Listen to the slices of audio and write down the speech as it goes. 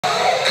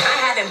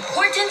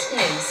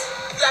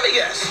Let me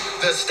guess.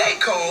 The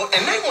state called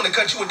and they want to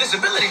cut you a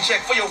disability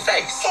check for your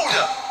face. Hold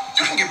up.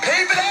 You can get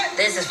paid for that?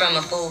 This is from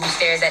a fool who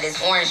stares at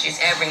his orange juice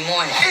every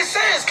morning. It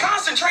says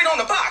concentrate on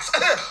the box.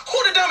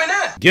 Who the dummy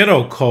now?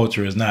 Ghetto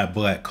culture is not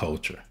black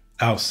culture.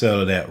 I'll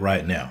settle that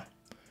right now.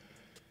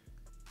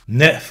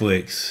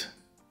 Netflix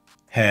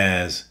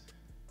has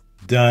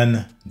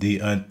done the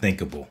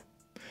unthinkable.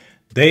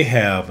 They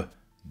have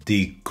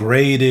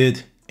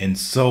degraded,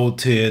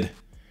 insulted,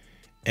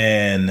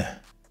 and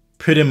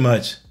pretty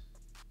much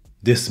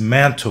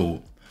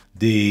dismantled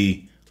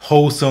the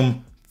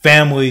wholesome,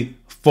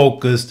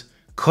 family-focused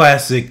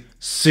classic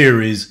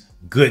series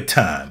Good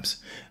Times.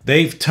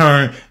 They've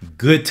turned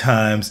Good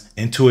Times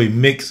into a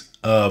mix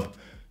of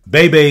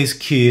Bebe's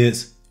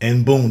Kids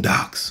and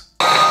Boondocks.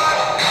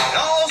 It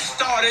all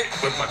started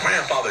with my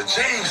grandfather,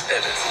 James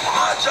Evans.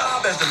 My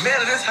job as the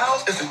man of this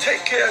house is to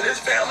take care of this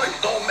family,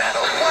 no matter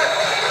what.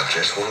 I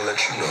just want to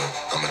let you know,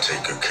 I'm going to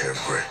take good care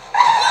of Gray.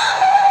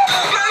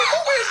 Gray, who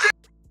is this?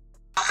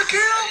 The kid?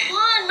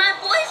 Juan, my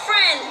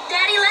boyfriend.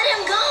 Daddy, let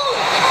him go.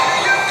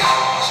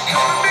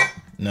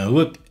 Now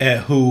look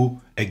at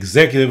who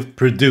executive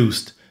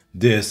produced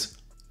this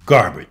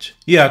garbage.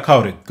 Yeah, I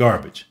called it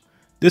garbage.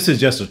 This is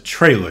just a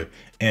trailer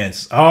and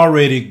it's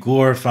already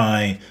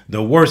glorifying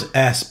the worst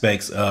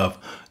aspects of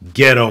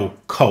ghetto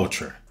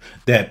culture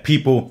that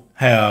people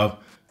have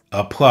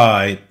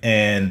applied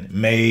and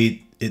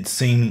made it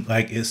seem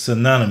like it's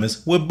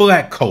synonymous with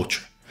black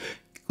culture.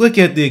 Look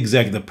at the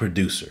executive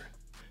producer.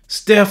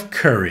 Steph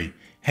Curry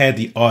had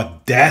the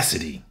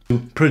audacity to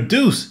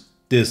produce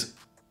this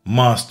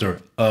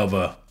monster of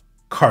a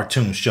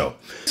cartoon show.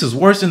 This is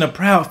worse than the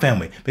Proud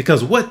Family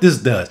because what this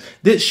does,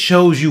 this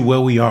shows you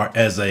where we are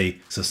as a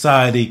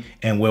society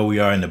and where we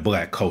are in the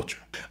black culture.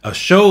 A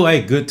show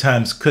like Good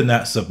Times could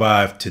not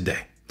survive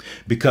today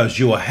because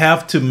you will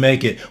have to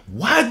make it.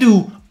 Why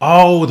do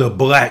all the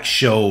black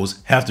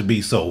shows have to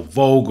be so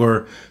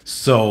vulgar,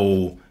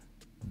 so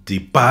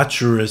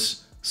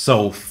debaucherous,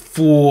 so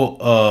full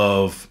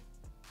of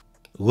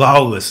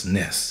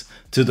lawlessness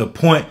to the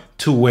point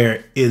to where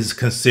it is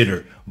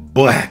considered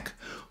black?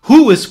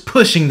 Who is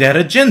pushing that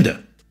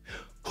agenda?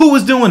 Who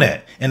is doing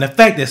that? And the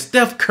fact that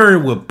Steph Curry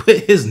would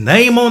put his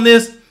name on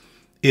this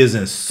is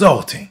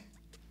insulting.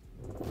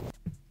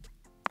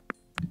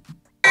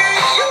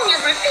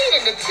 Junior's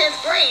repeating the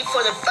 10th grade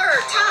for the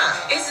 3rd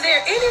time. Is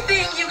there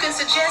anything you can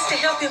suggest to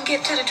help him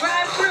get to the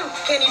drive-thru?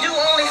 Can you do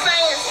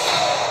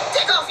OnlyFans?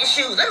 Take off your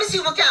shoes. Let me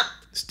see what kind.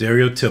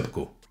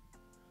 Stereotypical.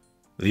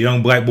 The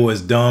young black boy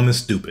is dumb and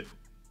stupid.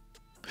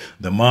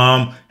 The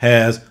mom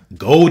has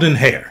golden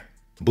hair,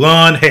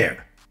 blonde hair.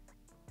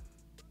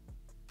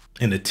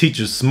 And the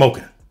teacher's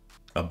smoking.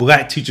 A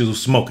black teacher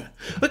who's smoking.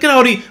 Look at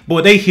all these,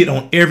 boy, they hit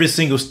on every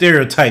single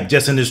stereotype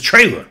just in this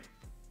trailer. What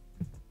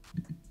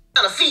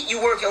kind of feet you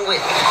working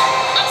with?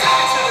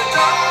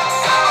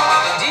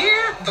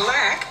 Dear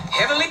Black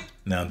Heavenly.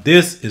 Now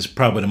this is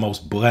probably the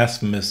most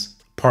blasphemous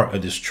part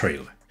of this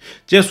trailer.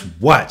 Just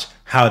watch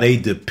how they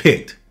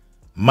depict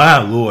my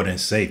Lord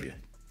and Savior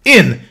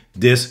in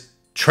this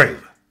trailer.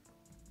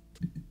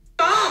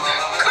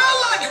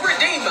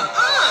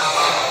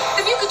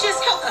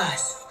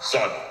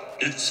 Son,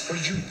 it's for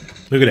you.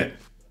 Look at that.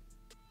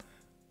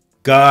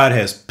 God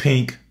has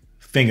pink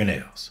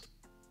fingernails.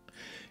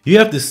 You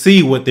have to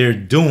see what they're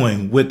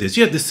doing with this.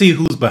 You have to see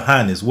who's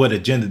behind this, what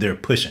agenda they're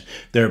pushing.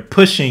 They're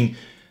pushing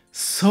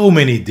so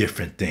many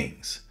different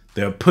things.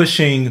 They're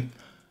pushing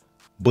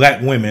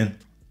black women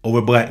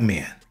over black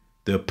men.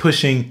 They're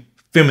pushing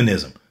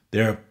feminism.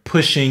 They're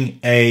pushing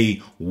a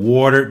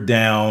watered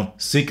down,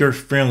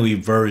 seeker-friendly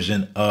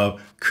version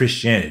of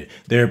Christianity.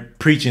 They're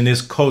preaching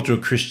this cultural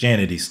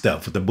Christianity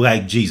stuff with the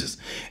black Jesus.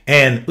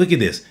 And look at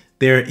this.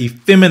 They're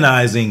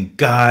effeminizing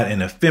God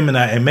and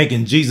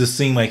making Jesus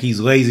seem like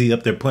he's lazy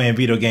up there playing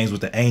video games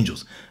with the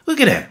angels. Look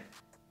at that.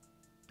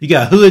 You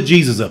got hood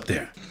Jesus up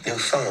there. New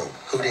phone.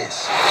 Who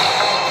this?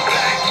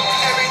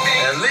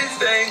 At least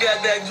they ain't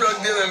got that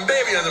drug dealing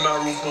baby under my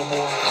roof no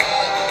more.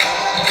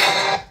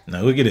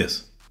 Now look at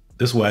this.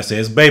 This is why I say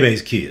it's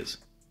Bebe's Kids.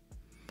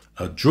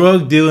 A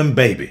drug dealing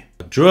baby.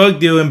 A drug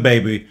dealing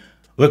baby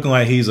looking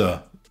like he's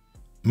a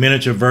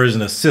miniature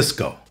version of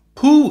Cisco.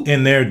 Who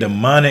in their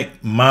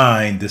demonic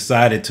mind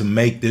decided to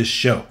make this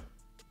show?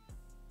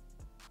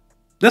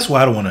 That's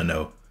what I want to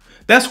know.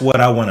 That's what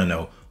I want to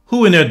know.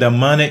 Who in their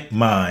demonic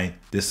mind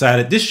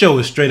decided this show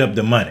is straight up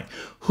demonic?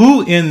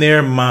 Who in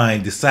their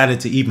mind decided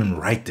to even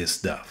write this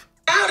stuff?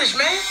 Childish,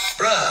 man.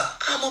 Bruh,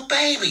 I'm a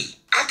baby.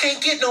 I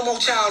can't get no more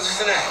childish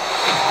than that.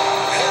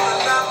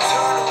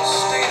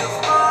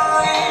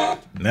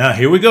 Now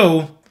here we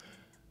go.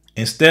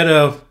 Instead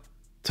of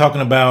talking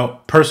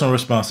about personal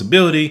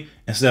responsibility,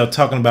 instead of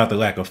talking about the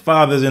lack of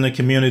fathers in the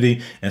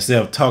community,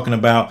 instead of talking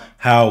about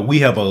how we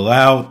have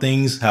allowed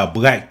things, how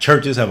black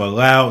churches have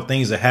allowed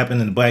things to happen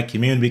in the black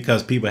community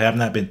because people have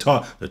not been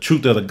taught the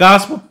truth of the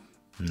gospel.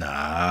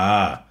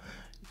 Nah,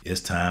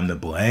 it's time to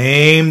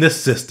blame the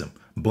system.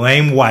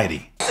 Blame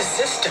Whitey. It's a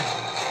system.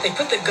 They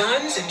put the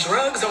guns and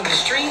drugs on the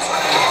streets.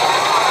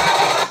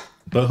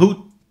 But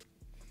who?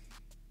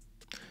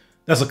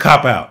 That's a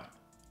cop-out.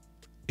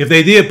 If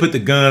they did put the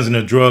guns and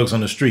the drugs on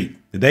the street,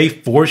 did they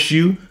force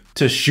you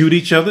to shoot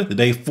each other? Did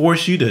they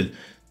force you to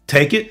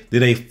take it?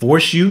 Did they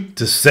force you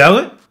to sell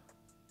it?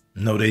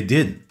 No, they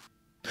didn't.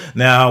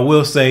 Now, I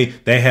will say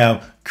they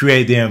have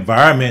created the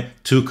environment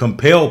to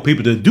compel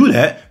people to do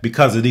that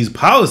because of these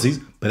policies,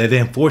 but they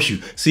didn't force you.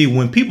 See,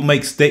 when people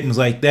make statements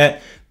like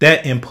that,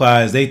 that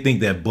implies they think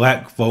that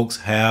black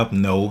folks have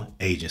no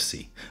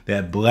agency,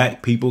 that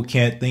black people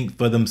can't think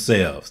for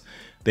themselves.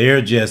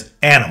 They're just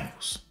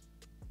animals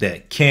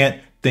that can't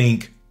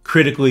think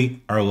critically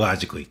or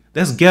logically.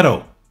 That's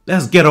ghetto.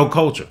 That's ghetto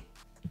culture.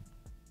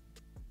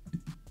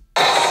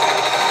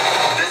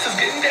 This is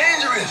getting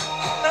dangerous.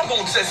 I'm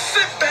gonna just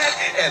sit back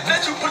and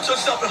let you put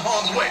yourself in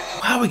harm's way.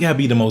 Why we gotta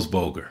be the most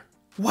vulgar?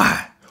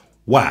 Why?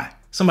 Why?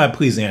 Somebody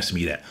please answer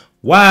me that.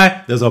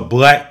 Why does a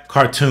black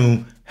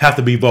cartoon have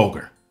to be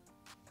vulgar?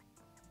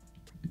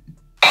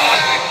 The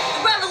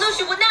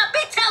revolution would not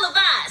be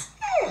televised.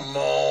 Come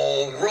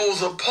on,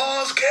 Rosa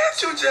Parks,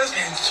 can't you just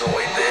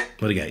enjoy this?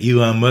 What do you got?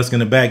 Elon Musk in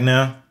the back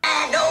now?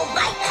 I know,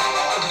 right?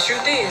 The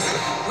truth is,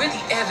 we're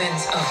the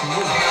Evans of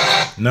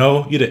New.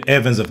 No, you're the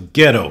Evans of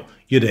ghetto.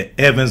 You're the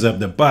Evans of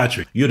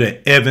debauchery. You're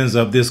the Evans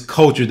of this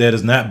culture that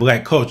is not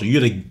black culture. You're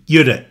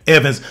the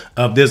Evans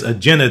of this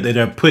agenda that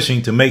they're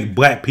pushing to make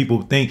black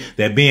people think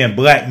that being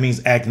black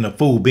means acting a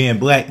fool. Being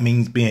black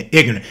means being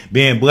ignorant.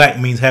 Being black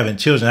means having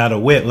children out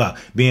of wedlock.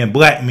 Being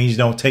black means you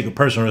don't take a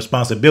personal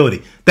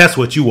responsibility. That's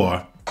what you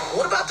are.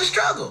 What about the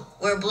struggle?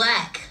 We're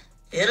black.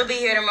 It'll be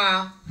here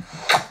tomorrow.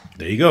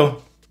 There you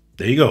go.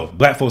 There you go.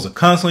 Black folks are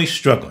constantly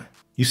struggling.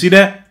 You see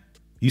that?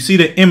 You see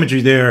the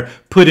imagery there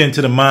put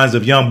into the minds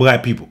of young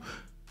black people.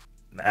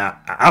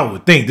 I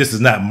would think this is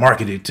not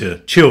marketed to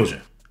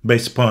children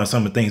based upon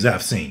some of the things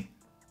I've seen.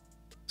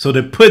 So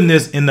they're putting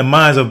this in the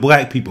minds of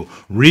black people,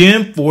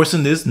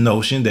 reinforcing this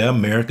notion that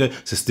America is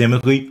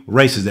systemically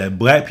racist, that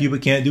black people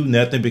can't do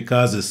nothing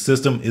because the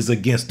system is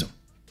against them.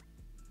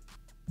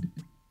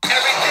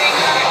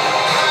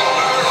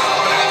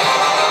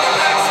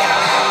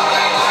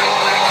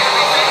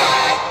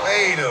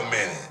 Wait a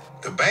minute.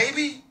 The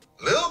baby?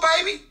 Little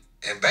baby?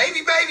 And baby?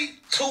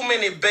 Too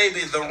many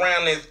babies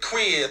around this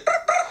crib.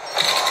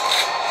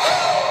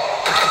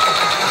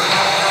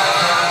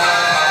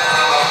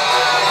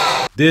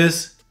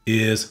 This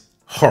is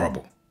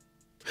horrible.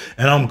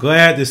 And I'm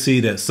glad to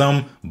see that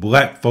some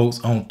black folks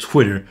on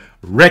Twitter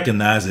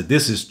recognize that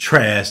this is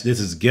trash. This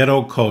is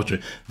ghetto culture.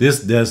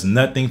 This does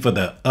nothing for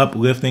the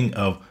uplifting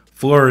of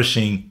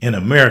flourishing in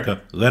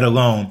America, let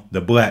alone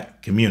the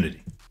black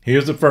community.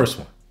 Here's the first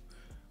one.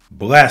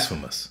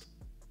 Blasphemous.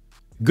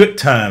 Good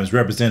Times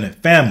represented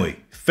family,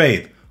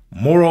 faith,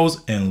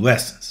 morals, and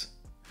lessons.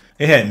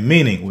 It had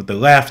meaning with the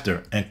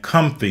laughter and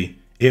comfy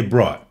it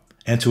brought.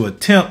 And to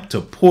attempt to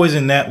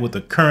poison that with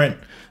the current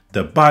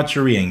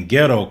debauchery and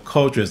ghetto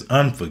culture is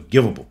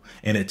unforgivable.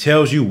 And it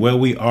tells you where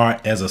we are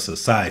as a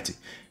society.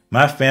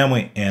 My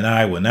family and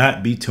I will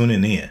not be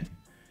tuning in.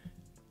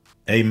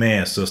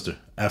 Amen, sister.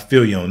 I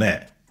feel you on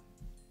that.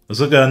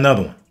 Let's look at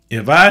another one.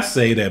 If I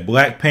say that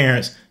black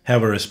parents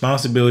have a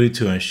responsibility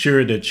to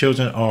ensure their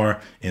children are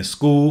in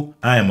school,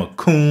 I am a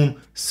coon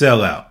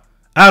sellout.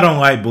 I don't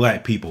like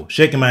black people.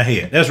 Shaking my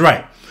head. That's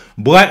right.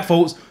 Black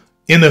folks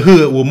in the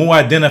hood will more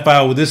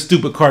identify with this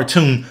stupid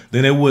cartoon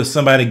than they would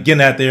somebody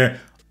getting out there,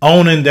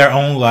 owning their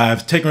own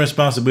lives, taking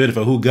responsibility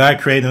for who God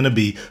created them to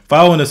be,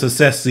 following the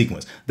success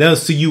sequence. They'll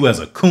see you as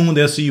a coon.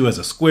 They'll see you as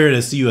a square.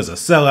 They'll see you as a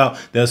sellout.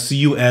 They'll see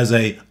you as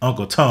a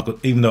Uncle Tom,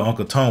 even though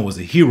Uncle Tom was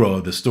the hero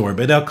of the story.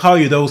 But they'll call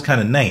you those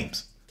kind of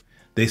names.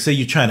 They say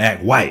you're trying to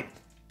act white.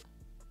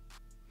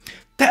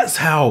 That's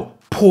how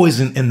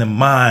poison in the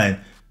mind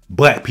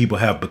black people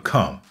have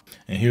become.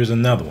 And here's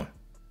another one.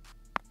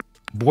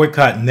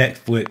 Boycott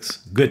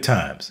Netflix, Good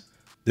Times.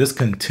 This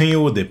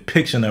continual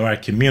depiction of our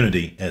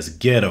community as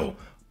ghetto,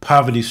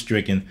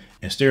 poverty-stricken,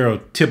 and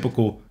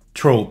stereotypical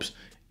tropes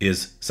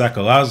is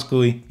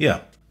psychologically,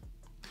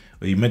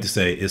 what you meant to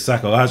say is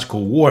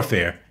psychological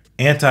warfare,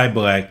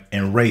 anti-black,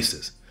 and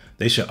racist.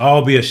 They should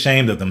all be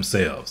ashamed of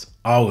themselves,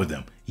 all of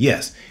them.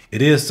 Yes,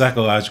 it is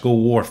psychological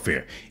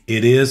warfare.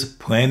 It is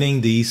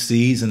planting these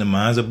seeds in the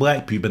minds of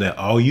black people that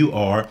all you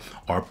are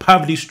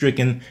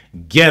poverty-stricken,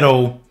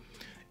 ghetto,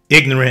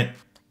 ignorant,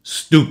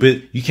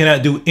 stupid. You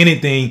cannot do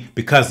anything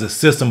because the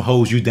system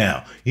holds you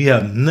down. You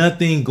have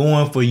nothing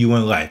going for you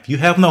in life. You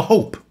have no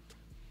hope.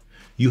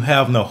 You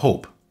have no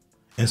hope.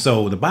 And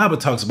so the Bible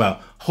talks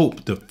about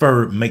hope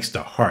deferred makes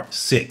the heart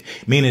sick,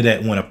 meaning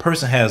that when a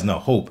person has no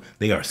hope,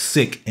 they are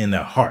sick in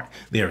their heart.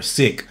 They are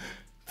sick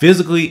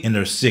physically and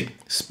they're sick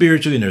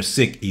spiritually and they're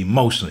sick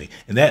emotionally.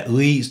 And that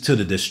leads to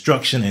the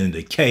destruction and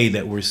the decay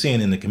that we're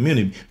seeing in the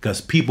community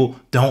because people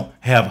don't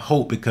have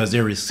hope because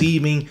they're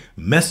receiving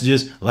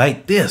messages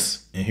like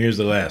this. And here's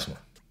the last one.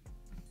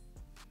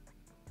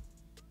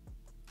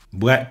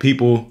 Black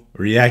people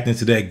reacting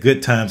to that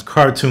Good Times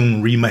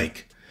cartoon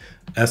remake.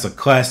 That's a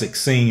classic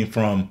scene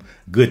from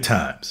Good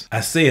Times.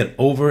 I say it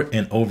over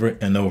and over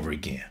and over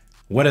again.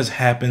 What has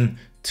happened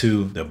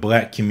to the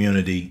black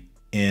community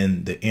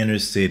in the inner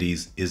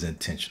cities is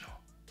intentional.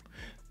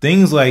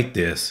 Things like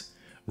this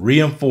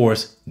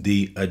reinforce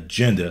the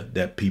agenda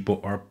that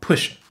people are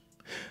pushing.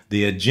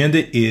 The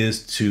agenda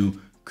is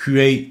to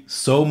create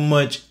so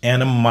much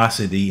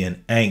animosity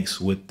and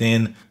angst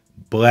within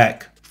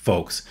black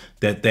folks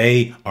that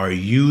they are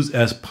used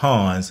as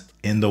pawns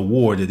in the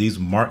war that these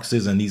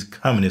Marxists and these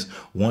communists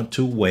want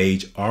to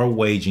wage, are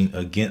waging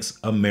against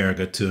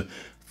America, to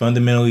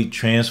fundamentally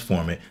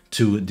transform it,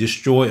 to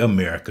destroy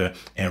America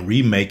and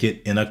remake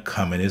it in a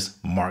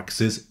communist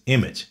Marxist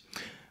image.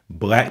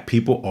 Black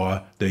people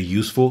are the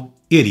useful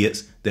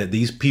idiots that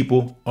these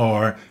people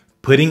are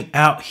putting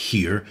out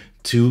here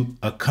to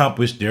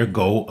accomplish their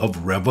goal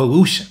of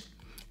revolution.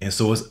 And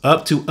so it's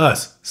up to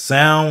us,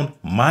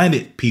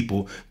 sound-minded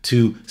people,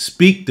 to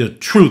speak the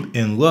truth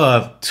in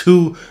love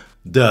to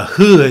the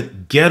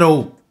hood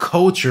ghetto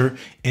culture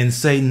and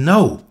say,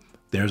 no,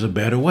 there's a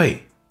better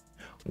way.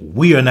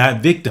 We are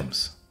not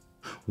victims.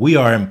 We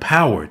are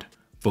empowered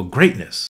for greatness.